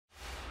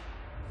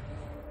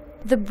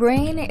The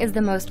brain is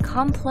the most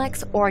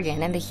complex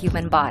organ in the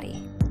human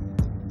body.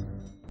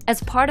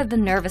 As part of the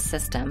nervous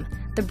system,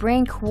 the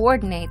brain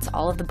coordinates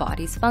all of the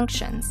body's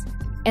functions.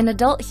 In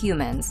adult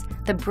humans,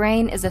 the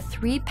brain is a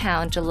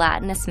 3-pound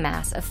gelatinous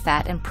mass of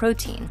fat and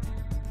protein.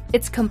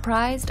 It's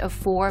comprised of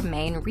 4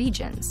 main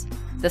regions: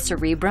 the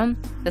cerebrum,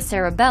 the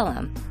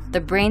cerebellum,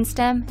 the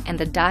brainstem, and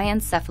the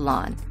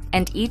diencephalon,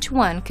 and each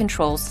one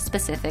controls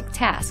specific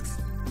tasks.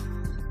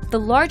 The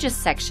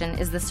largest section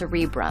is the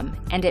cerebrum,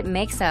 and it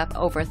makes up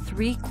over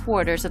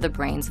 3/4 of the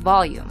brain's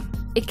volume.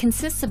 It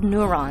consists of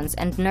neurons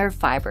and nerve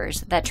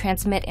fibers that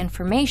transmit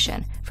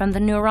information from the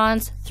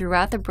neurons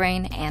throughout the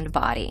brain and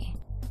body.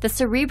 The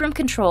cerebrum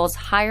controls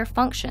higher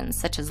functions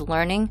such as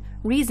learning,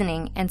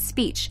 reasoning, and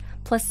speech,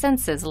 plus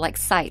senses like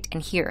sight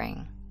and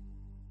hearing.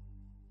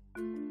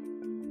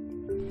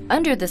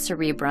 Under the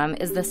cerebrum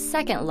is the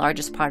second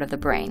largest part of the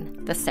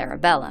brain, the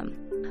cerebellum.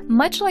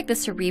 Much like the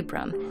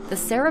cerebrum, the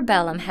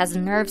cerebellum has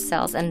nerve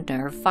cells and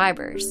nerve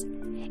fibers.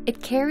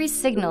 It carries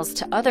signals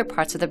to other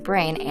parts of the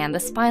brain and the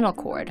spinal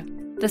cord.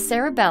 The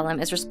cerebellum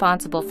is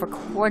responsible for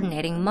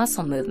coordinating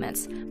muscle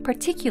movements,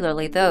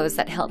 particularly those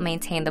that help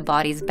maintain the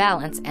body's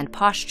balance and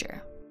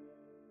posture.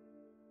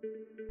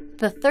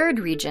 The third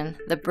region,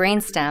 the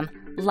brainstem,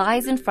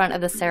 lies in front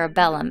of the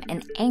cerebellum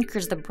and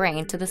anchors the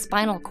brain to the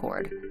spinal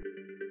cord.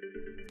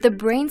 The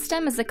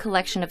brainstem is a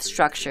collection of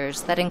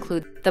structures that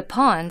include the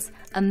pons,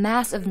 a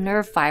mass of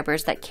nerve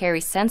fibers that carry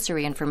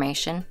sensory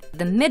information,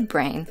 the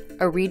midbrain,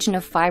 a region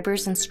of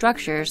fibers and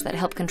structures that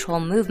help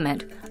control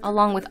movement,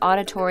 along with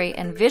auditory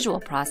and visual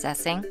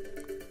processing,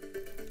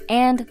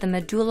 and the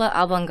medulla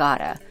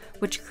oblongata,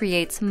 which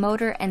creates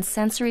motor and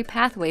sensory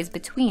pathways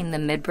between the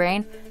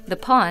midbrain, the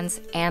pons,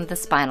 and the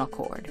spinal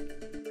cord.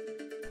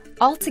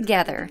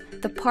 Altogether,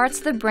 the parts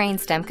of the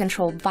brainstem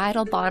control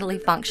vital bodily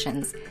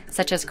functions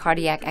such as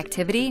cardiac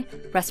activity,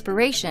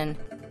 respiration,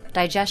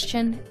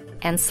 digestion,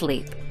 and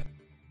sleep.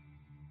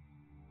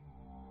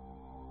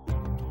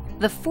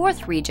 The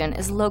fourth region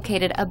is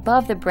located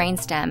above the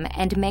brainstem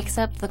and makes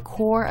up the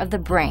core of the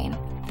brain,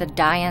 the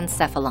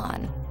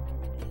diencephalon.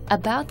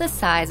 About the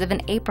size of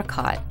an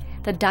apricot,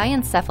 the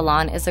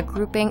diencephalon is a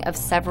grouping of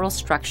several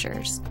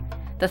structures.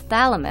 The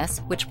thalamus,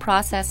 which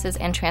processes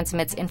and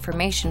transmits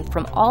information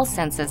from all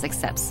senses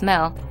except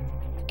smell,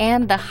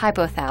 and the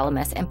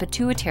hypothalamus and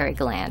pituitary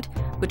gland,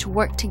 which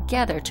work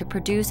together to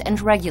produce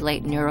and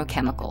regulate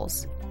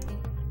neurochemicals.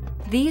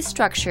 These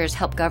structures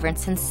help govern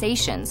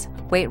sensations,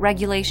 weight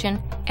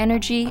regulation,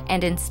 energy,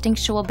 and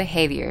instinctual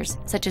behaviors,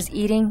 such as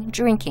eating,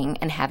 drinking,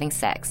 and having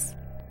sex.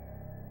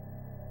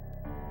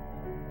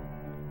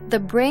 The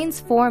brain's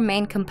 4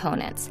 main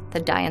components,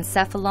 the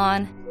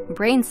diencephalon,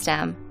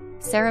 brainstem,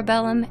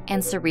 cerebellum,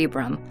 and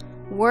cerebrum,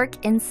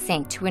 work in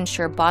sync to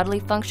ensure bodily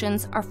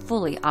functions are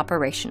fully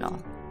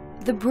operational.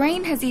 The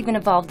brain has even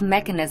evolved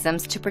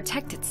mechanisms to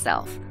protect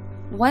itself.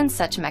 One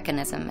such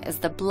mechanism is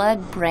the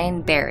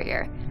blood-brain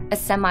barrier, a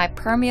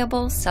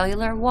semi-permeable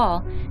cellular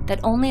wall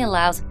that only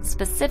allows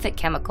specific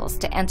chemicals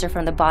to enter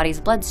from the body's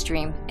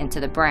bloodstream into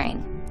the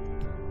brain.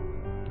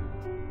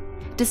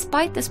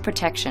 Despite this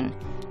protection,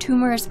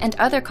 tumors and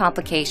other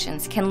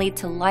complications can lead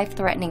to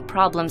life-threatening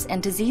problems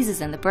and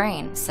diseases in the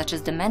brain, such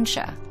as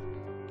dementia.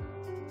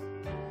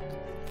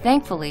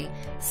 Thankfully,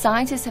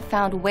 scientists have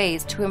found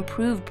ways to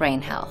improve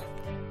brain health.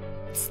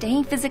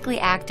 Staying physically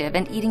active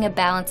and eating a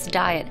balanced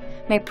diet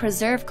may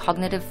preserve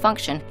cognitive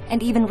function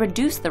and even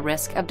reduce the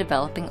risk of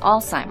developing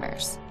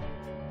Alzheimer's.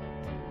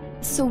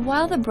 So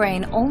while the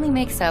brain only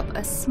makes up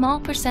a small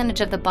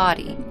percentage of the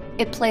body,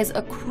 it plays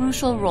a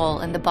crucial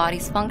role in the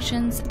body's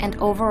functions and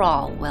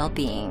overall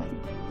well-being.